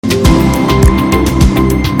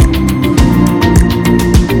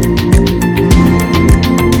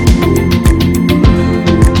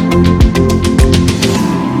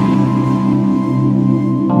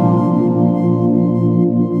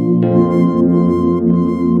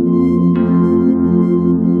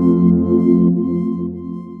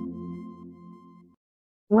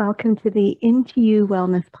welcome to the Into You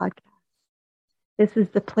Wellness Podcast. This is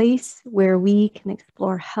the place where we can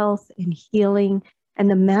explore health and healing and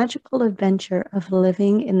the magical adventure of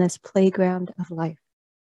living in this playground of life.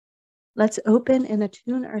 Let's open and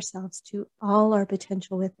attune ourselves to all our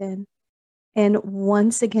potential within and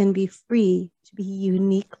once again be free to be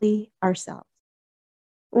uniquely ourselves.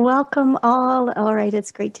 Welcome all. All right,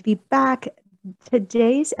 it's great to be back.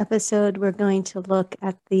 Today's episode, we're going to look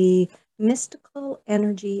at the mystical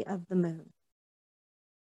energy of the moon.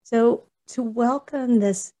 So, to welcome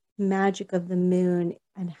this magic of the moon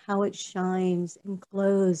and how it shines and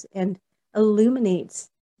glows and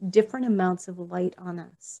illuminates different amounts of light on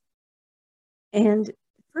us. And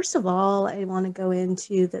first of all, I want to go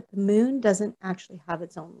into that the moon doesn't actually have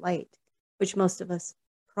its own light, which most of us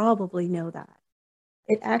probably know that.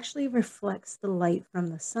 It actually reflects the light from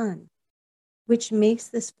the sun, which makes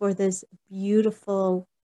this for this beautiful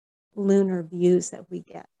lunar views that we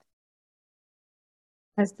get.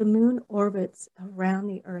 As the moon orbits around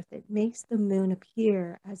the earth, it makes the moon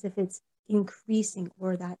appear as if it's increasing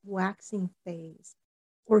or that waxing phase,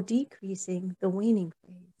 or decreasing the waning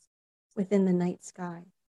phase within the night sky.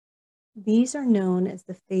 These are known as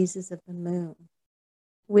the phases of the moon,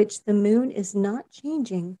 which the moon is not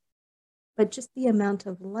changing, but just the amount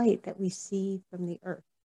of light that we see from the earth.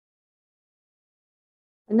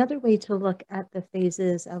 Another way to look at the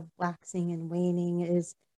phases of waxing and waning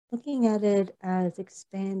is looking at it as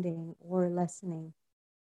expanding or lessening.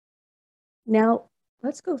 Now,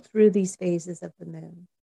 let's go through these phases of the moon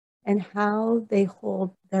and how they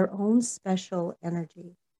hold their own special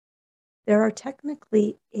energy. There are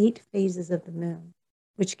technically 8 phases of the moon,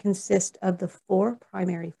 which consist of the 4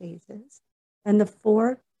 primary phases and the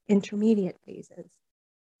 4 intermediate phases.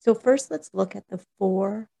 So first, let's look at the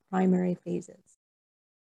 4 primary phases.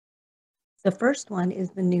 The first one is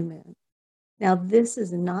the new moon. Now, this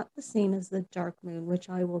is not the same as the dark moon, which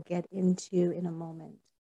I will get into in a moment.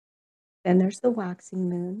 Then there's the waxing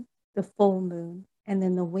moon, the full moon, and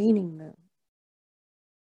then the waning moon.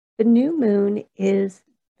 The new moon is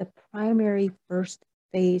the primary first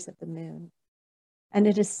phase of the moon, and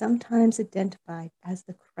it is sometimes identified as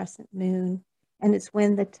the crescent moon, and it's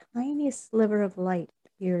when the tiniest sliver of light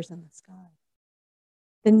appears in the sky.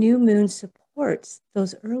 The new moon supports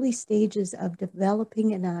those early stages of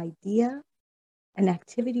developing an idea, an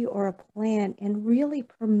activity, or a plan, and really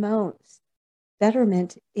promotes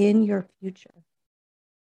betterment in your future.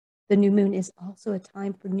 The new moon is also a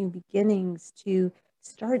time for new beginnings, to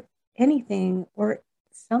start anything or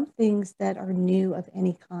some things that are new of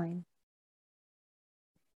any kind.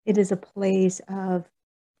 It is a place of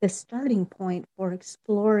the starting point for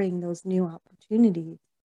exploring those new opportunities.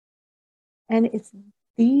 And it's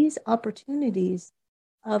these opportunities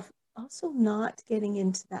of also not getting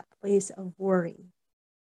into that place of worry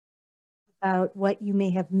about what you may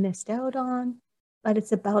have missed out on, but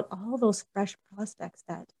it's about all those fresh prospects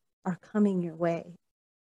that are coming your way.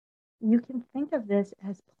 You can think of this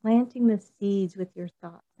as planting the seeds with your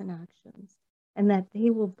thoughts and actions, and that they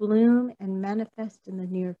will bloom and manifest in the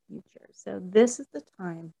near future. So this is the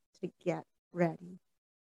time to get ready.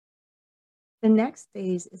 The next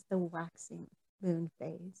phase is the waxing moon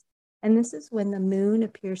phase, and this is when the moon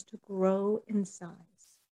appears to grow in size.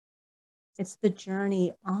 It's the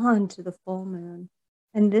journey on to the full moon,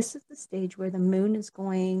 and this is the stage where the moon is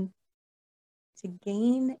going to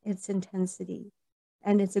gain its intensity,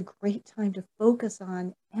 and it's a great time to focus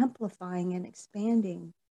on amplifying and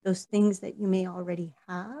expanding those things that you may already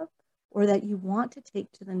have or that you want to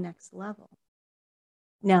take to the next level.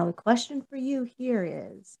 Now, the question for you here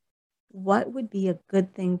is, what would be a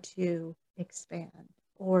good thing to expand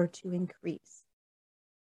or to increase?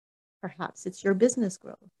 Perhaps it's your business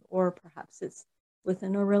growth, or perhaps it's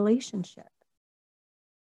within a relationship.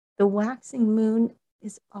 The waxing moon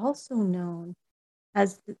is also known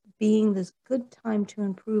as being this good time to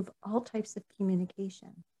improve all types of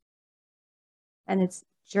communication. And it's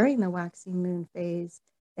during the waxing moon phase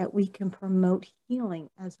that we can promote healing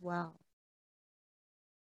as well.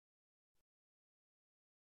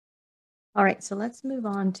 All right, so let's move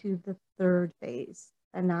on to the third phase,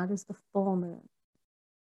 and that is the full moon.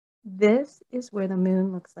 This is where the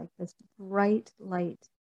moon looks like this bright light,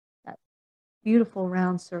 that beautiful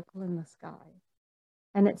round circle in the sky.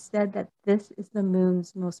 And it's said that this is the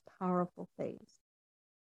moon's most powerful phase.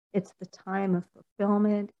 It's the time of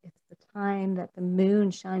fulfillment. It's the time that the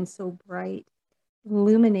moon shines so bright,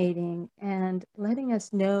 illuminating and letting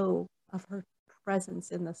us know of her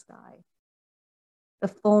presence in the sky. The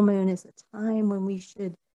full moon is a time when we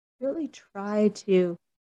should really try to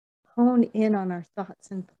hone in on our thoughts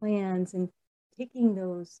and plans and taking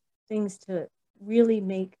those things to really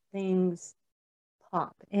make things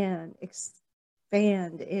pop and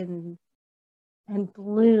expand and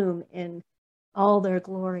bloom in all their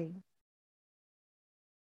glory.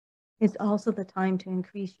 It's also the time to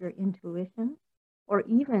increase your intuition or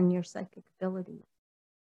even your psychic ability.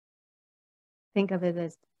 Think of it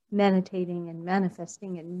as meditating and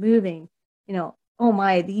manifesting and moving. Oh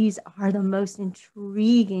my, these are the most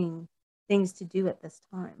intriguing things to do at this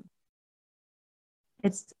time.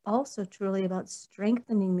 It's also truly about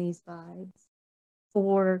strengthening these vibes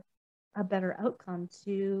for a better outcome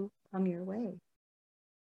to come your way.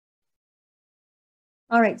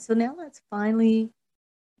 All right, so now let's finally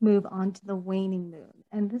move on to the waning moon.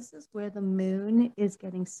 And this is where the moon is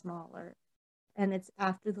getting smaller, and it's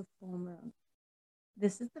after the full moon.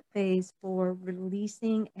 This is the phase for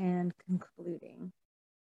releasing and concluding.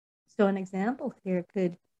 So an example here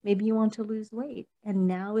could, maybe you want to lose weight, and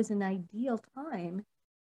now is an ideal time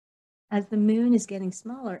as the moon is getting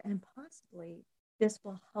smaller, and possibly this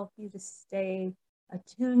will help you to stay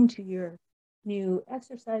attuned to your new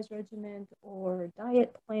exercise regimen or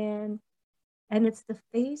diet plan. And it's the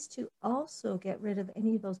phase to also get rid of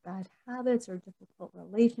any of those bad habits or difficult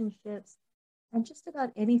relationships and just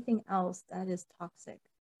about anything else that is toxic,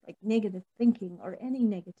 like negative thinking or any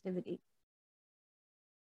negativity.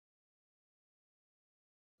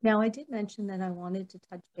 Now, I did mention that I wanted to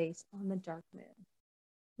touch base on the dark moon.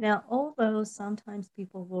 Now, although sometimes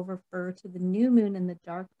people will refer to the new moon and the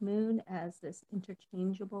dark moon as this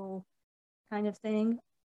interchangeable kind of thing,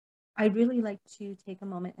 I'd really like to take a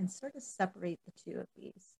moment and sort of separate the two of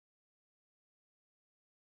these.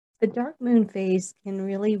 The dark moon phase can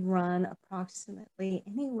really run approximately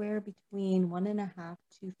anywhere between 1.5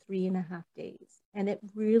 to 3.5 days, and it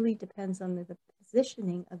really depends on the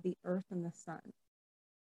positioning of the Earth and the Sun.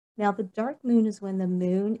 Now, the dark moon is when the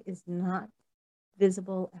moon is not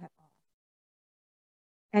visible at all.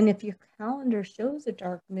 And if your calendar shows a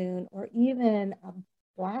dark moon or even a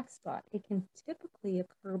black spot, it can typically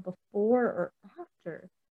occur before or after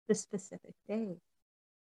the specific day.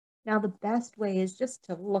 Now, the best way is just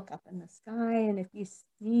to look up in the sky, and if you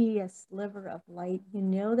see a sliver of light, you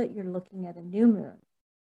know that you're looking at a new moon.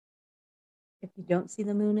 If you don't see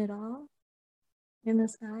the moon at all in the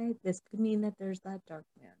sky, this could mean that there's that dark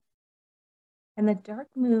moon. And the dark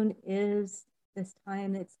moon is this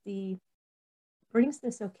time, brings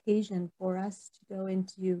this occasion for us to go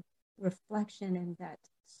into reflection and that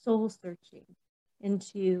soul searching,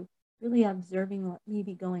 into really observing what may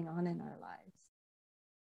be going on in our lives.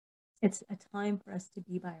 It's a time for us to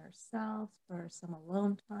be by ourselves, for some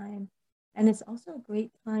alone time. And it's also a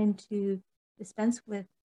great time to dispense with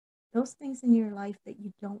those things in your life that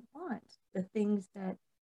you don't want, the things that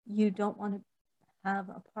you don't want to have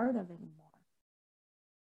a part of anymore.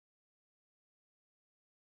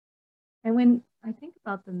 And when I think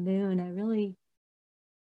about the moon, I really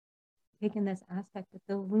take in this aspect that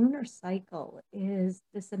the lunar cycle is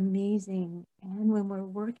this amazing. And when we're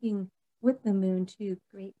working with the moon to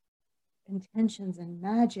create intentions and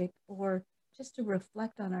magic, or just to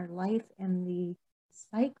reflect on our life and the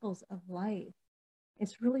cycles of life,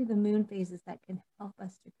 it's really the moon phases that can help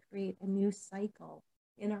us to create a new cycle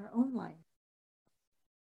in our own life.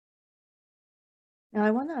 Now,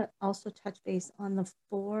 I want to also touch base on the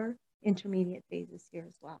 4 intermediate phases here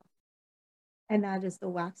as well. And that is the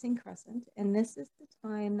waxing crescent. And this is the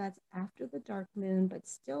time that's after the dark moon, but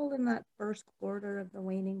still in that first quarter of the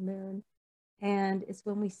waning moon. And it's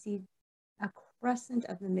when we see a crescent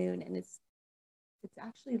of the moon, and it's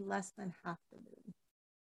actually less than half the moon.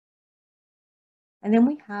 And then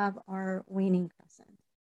we have our waning crescent.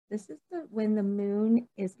 This is when the moon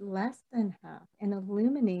is less than half and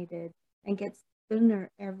illuminated and gets thinner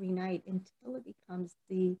every night until it becomes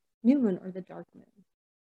the new moon or the dark moon,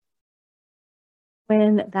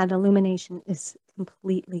 when that illumination is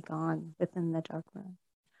completely gone within the dark moon.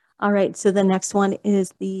 All right, so the next one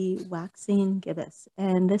is the waxing gibbous,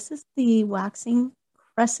 and this is the waxing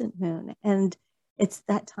crescent moon, and it's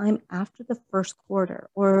that time after the first quarter,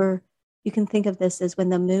 or you can think of this as when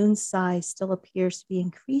the moon's size still appears to be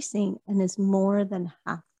increasing and is more than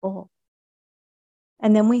half full.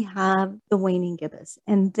 And then we have the waning gibbous,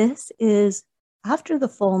 and this is after the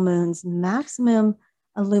full moon's maximum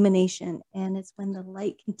illumination, and it's when the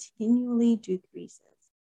light continually decreases.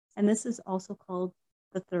 And this is also called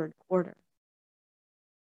the third quarter.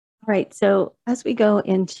 All right, so as we go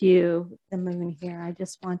into the moon here, I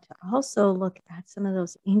just want to also look at some of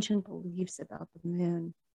those ancient beliefs about the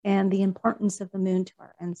moon and the importance of the moon to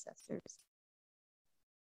our ancestors.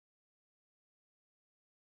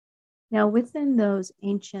 Now, within those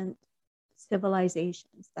ancient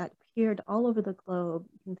civilizations that appeared all over the globe.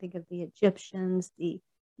 You can think of the Egyptians, the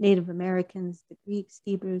Native Americans, the Greeks,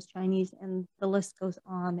 Hebrews, Chinese, and the list goes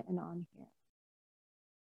on and on here.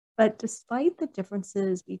 But despite the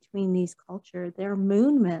differences between these cultures, their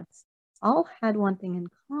moon myths all had one thing in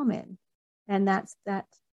common, and that's that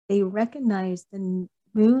they recognized the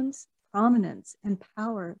moon's prominence and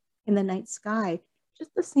power in the night sky,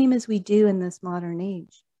 just the same as we do in this modern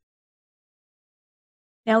age.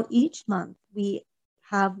 Now, each month we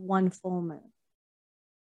have one full moon.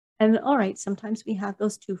 And all right, sometimes we have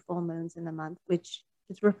those 2 full moons in a month, which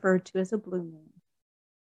is referred to as a blue moon.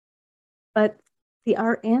 But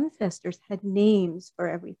our ancestors had names for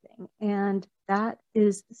everything, and that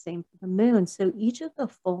is the same for the moon. So each of the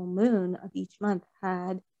full moon of each month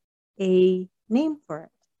had a name for it.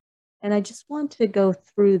 And I just want to go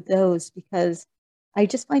through those because I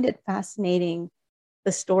just find it fascinating,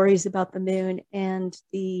 the stories about the moon and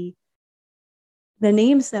the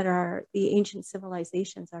names that the ancient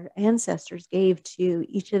civilizations, our ancestors, gave to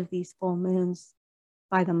each of these full moons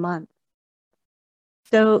by the month.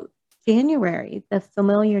 So January, the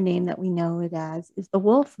familiar name that we know it as, is the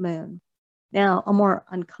wolf moon. Now, a more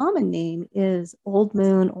uncommon name is old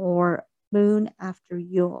moon or moon after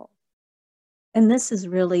Yule. And this is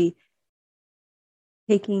really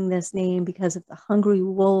taking this name because of the hungry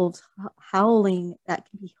wolves howling that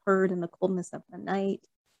can be heard in the coldness of the night.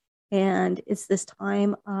 And it's this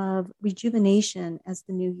time of rejuvenation as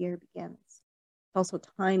the new year begins. It's also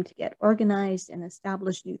time to get organized and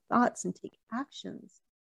establish new thoughts and take actions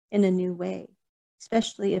in a new way,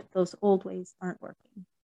 especially if those old ways aren't working.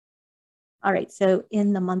 All right, so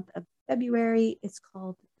in the month of February, it's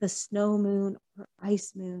called the snow moon or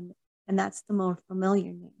ice moon, and that's the more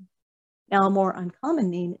familiar name. Now, a more uncommon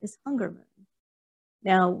name is hunger moon.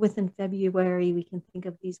 Now, within February, we can think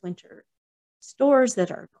of these winter stores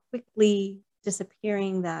that are quickly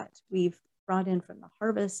disappearing that we've brought in from the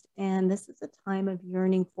harvest. And this is a time of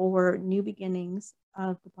yearning for new beginnings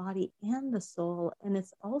of the body and the soul. And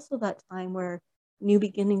it's also that time where new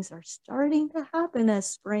beginnings are starting to happen as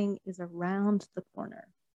spring is around the corner.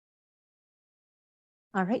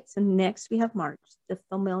 All right, so next we have March. The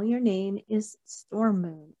familiar name is storm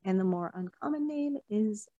moon, and the more uncommon name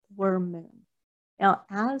is worm moon. Now,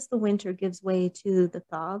 as the winter gives way to the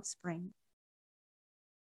thaw of spring,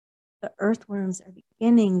 the earthworms are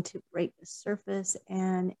beginning to break the surface,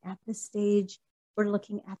 and at this stage, we're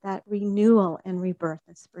looking at that renewal and rebirth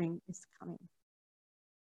as spring is coming.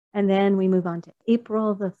 And then we move on to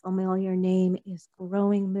April. The familiar name is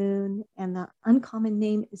growing moon, and the uncommon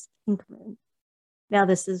name is pink moon. Now,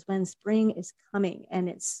 this is when spring is coming, and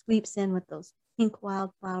it sweeps in with those pink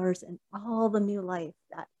wildflowers and all the new life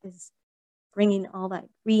that is bringing all that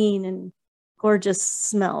green and gorgeous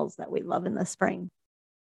smells that we love in the spring.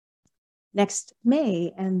 Next,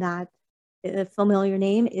 May, and that familiar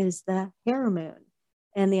name is the hare moon,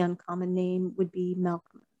 and the uncommon name would be milk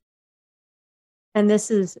moon. And this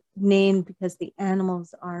is named because the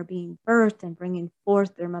animals are being birthed and bringing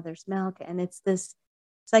forth their mother's milk, and it's this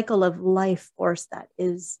cycle of life force that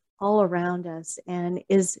is all around us and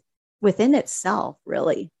is within itself,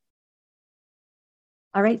 really.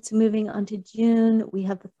 All right, so moving on to June, we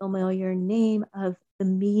have the familiar name of the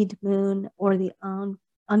mead moon, or the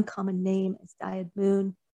uncommon name is Diad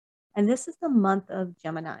moon. And this is the month of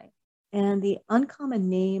Gemini. And the uncommon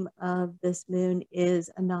name of this moon is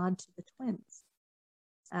a nod to the twins,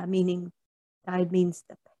 meaning Diad means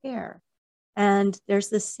the pair. And there's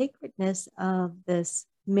this sacredness of this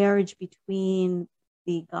marriage between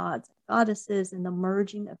the gods and goddesses and the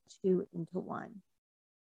merging of two into one.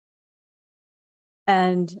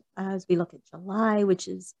 And as we look at July, which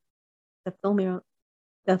is the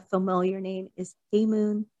familiar name is Hay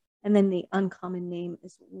moon, and then the uncommon name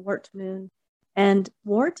is wort moon. And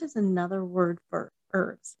wort is another word for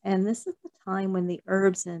herbs. And this is the time when the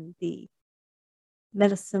herbs and the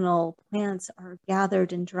medicinal plants are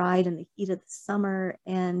gathered and dried in the heat of the summer,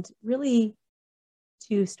 and really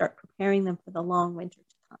to start preparing them for the long winter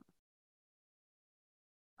to come.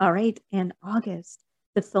 All right, and August,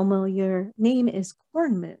 the familiar name is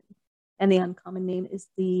corn moon, and the uncommon name is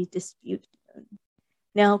the dispute moon.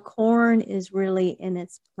 Now, corn is really in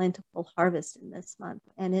its plentiful harvest in this month,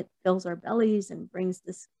 and it fills our bellies and brings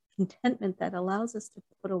this contentment that allows us to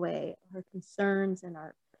put away our concerns and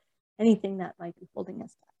anything that might be holding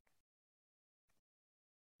us back.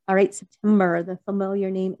 All right, September, the familiar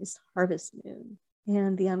name is harvest moon,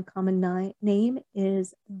 and the uncommon name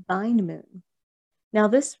is vine moon. Now,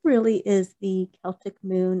 this really is the Celtic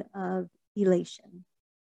moon of elation,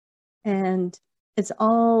 and it's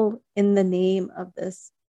all in the name of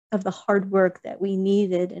the hard work that we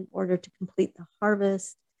needed in order to complete the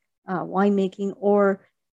harvest. winemaking, or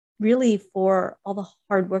really for all the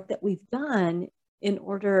hard work that we've done in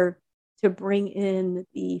order to bring in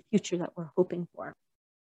the future that we're hoping for.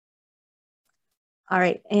 All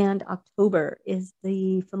right, and October is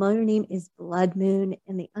the familiar name is blood moon,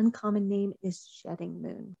 and the uncommon name is shedding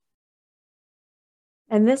moon.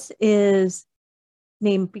 And this is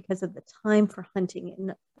named because of the time for hunting,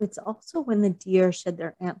 and it's also when the deer shed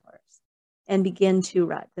their antlers and begin to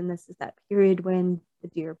rut. And this is that period when the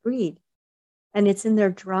deer breed. And it's in their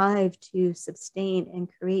drive to sustain and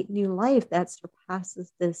create new life that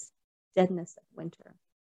surpasses this deadness of winter.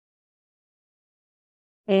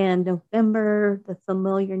 And November, the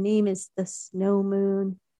familiar name is the snow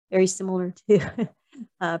moon, very similar to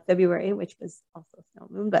February, which was also snow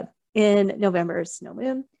moon, but in November is snow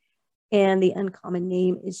moon. And the uncommon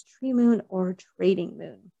name is tree moon or trading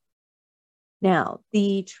moon. Now,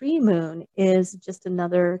 the tree moon is just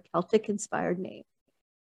another Celtic inspired name.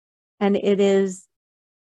 And it is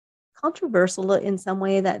controversial in some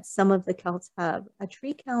way that some of the Celts have a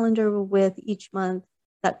tree calendar with each month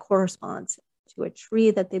that corresponds to a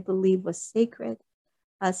tree that they believe was sacred.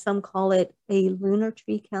 Some call it a lunar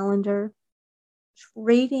tree calendar.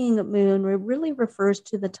 Trading moon really refers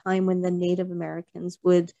to the time when the Native Americans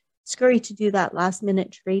would scurry to do that last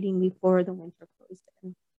minute trading before the winter closed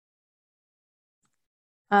in.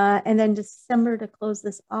 And then December, to close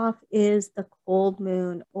this off, is the cold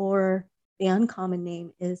moon, or the uncommon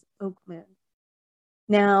name is oak moon.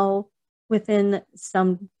 Now, within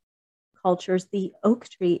some cultures, the oak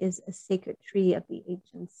tree is a sacred tree of the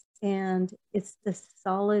ancients, and it's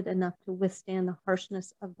solid enough to withstand the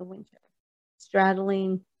harshness of the winter,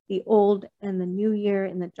 straddling the old and the new year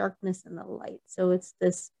in the darkness and the light. So it's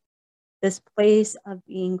this place of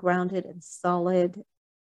being grounded and solid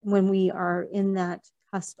when we are in that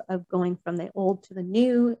cusp of going from the old to the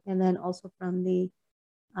new, and then also from the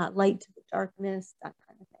light to the darkness, that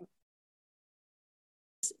kind of thing.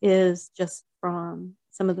 This is just from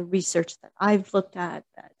some of the research that I've looked at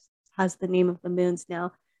that has the name of the moons.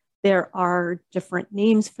 Now, there are different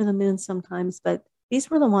names for the moons sometimes, but these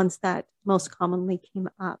were the ones that most commonly came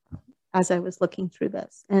up as I was looking through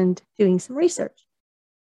this and doing some research.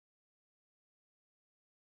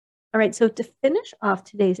 All right, so to finish off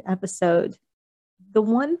today's episode, the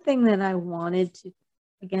one thing that I wanted to,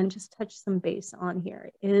 again, just touch some base on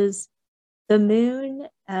here is the moon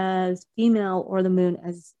as female or the moon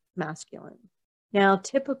as masculine. Now,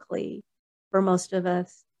 typically, for most of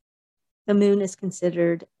us, the moon is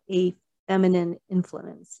considered a feminine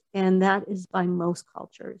influence, and that is by most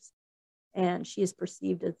cultures. And she is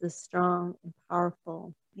perceived as this strong and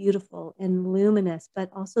powerful, beautiful and luminous, but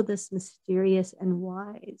also this mysterious and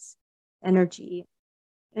wise energy.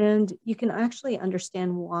 And you can actually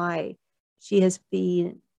understand why she has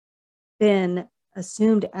been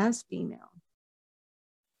assumed as female,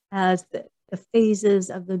 as the phases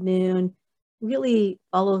of the moon really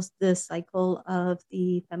follows the cycle of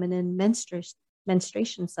the feminine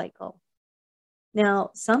menstruation cycle.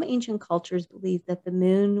 Now, some ancient cultures believe that the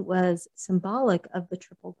moon was symbolic of the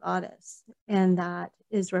triple goddess, and that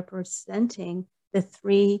is representing the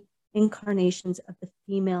three incarnations of the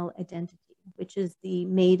female identity, which is the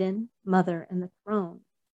maiden, mother, and the throne.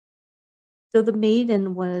 So the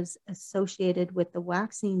maiden was associated with the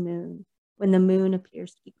waxing moon when the moon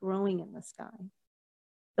appears to be growing in the sky.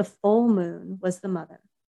 The full moon was the mother.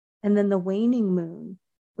 And then the waning moon,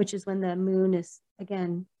 which is when the moon is,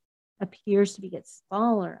 again, appears to get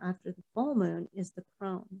smaller after the full moon, is the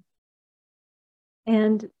crone.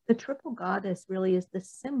 And the triple goddess really is the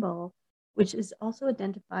symbol, which is also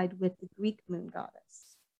identified with the Greek moon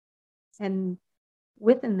goddess. And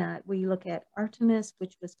within that, we look at Artemis,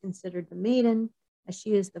 which was considered the maiden, as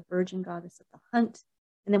she is the virgin goddess of the hunt.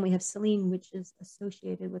 And then we have Selene, which is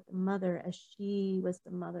associated with the mother, as she was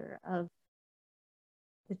the mother of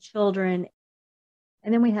the children.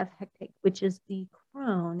 And then we have Hecate, which is the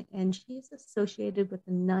crone, and she's associated with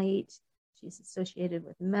the night. She's associated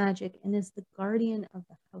with magic and is the guardian of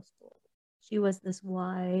the household. She was this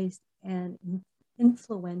wise and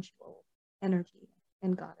influential energy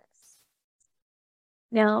and goddess.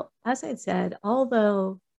 Now, as I said,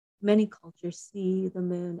 although many cultures see the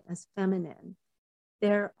moon as feminine,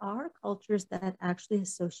 there are cultures that actually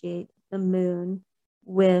associate the moon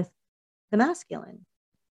with the masculine.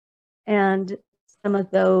 And some of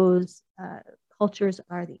those cultures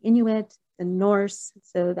are the Inuit, the Norse,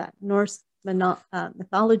 so that Norse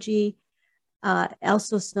mythology,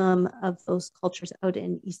 also some of those cultures out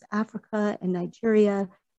in East Africa and Nigeria,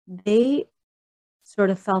 they sort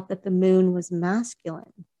of felt that the moon was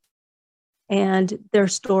masculine. And their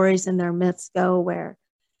stories and their myths go where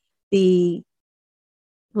the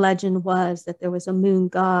legend was that there was a moon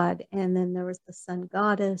god and then there was the sun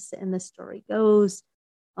goddess, and the story goes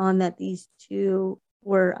on that these two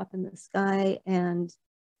were up in the sky. And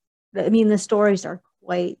I mean, the stories are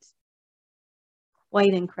quite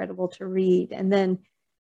incredible to read. And then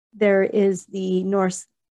there is the Norse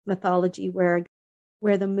mythology where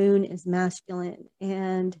the moon is masculine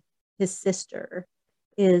and his sister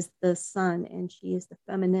is the sun and she is the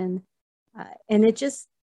feminine. And it just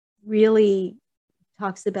really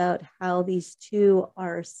talks about how these two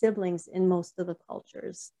are siblings in most of the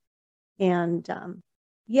cultures. And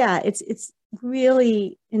yeah, it's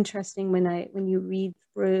really interesting when you read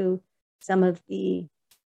through some of the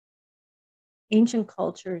ancient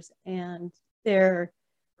cultures and their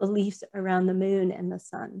beliefs around the moon and the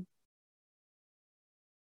sun.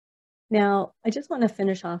 Now, I just want to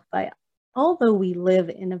finish off by, although we live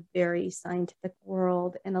in a very scientific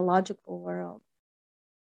world and a logical world,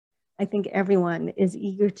 I think everyone is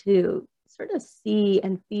eager to sort of see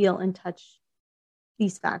and feel and touch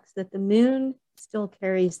these facts that the moon still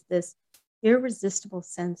carries this irresistible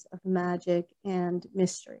sense of magic and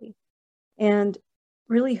mystery. And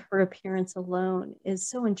really, her appearance alone is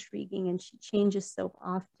so intriguing, and she changes so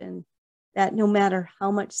often that no matter how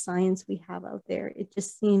much science we have out there, it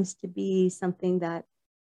just seems to be something that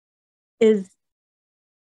is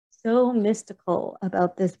so mystical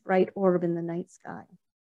about this bright orb in the night sky.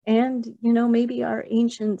 And, you know, maybe our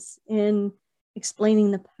ancients, in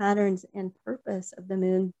explaining the patterns and purpose of the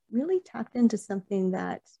moon, really tapped into something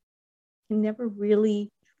that can never really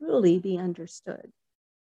truly be understood.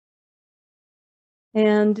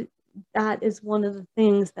 And that is one of the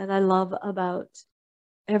things that I love about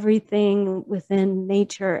everything within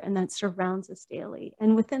nature and that surrounds us daily.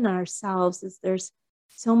 And within ourselves is there's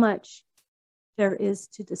so much there is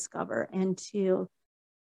to discover and to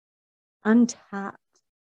untap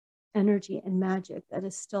energy and magic that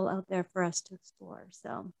is still out there for us to explore.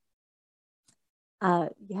 So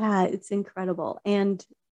yeah, it's incredible. And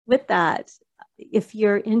with that, if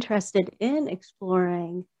you're interested in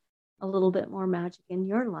exploring a little bit more magic in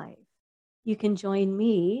your life, you can join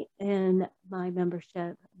me in my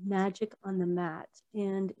membership, Magic on the Mat.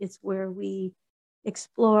 And it's where we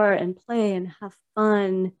explore and play and have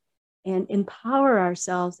fun and empower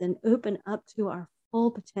ourselves and open up to our full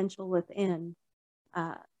potential within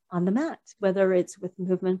on the mat, whether it's with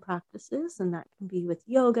movement practices, and that can be with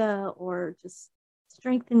yoga or just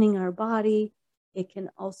strengthening our body. It can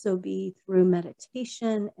also be through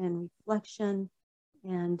meditation and reflection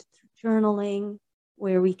and through journaling,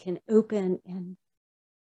 where we can open and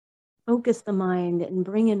focus the mind and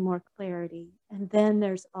bring in more clarity. And then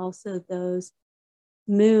there's also those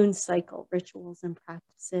moon cycle rituals and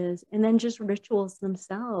practices, and then just rituals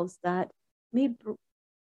themselves that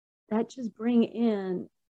just bring in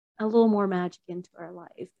a little more magic into our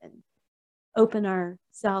life and open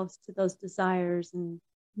ourselves to those desires and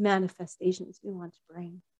manifestations we want to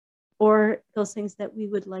bring, or those things that we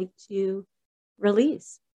would like to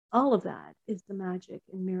release. All of that is the magic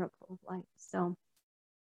and miracle of life. So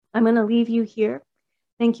I'm going to leave you here.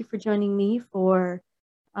 Thank you for joining me for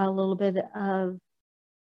a little bit of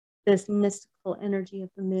this mystical energy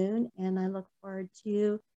of the moon, and I look forward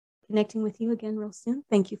to connecting with you again real soon.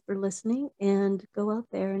 Thank you for listening, and go out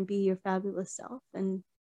there and be your fabulous self and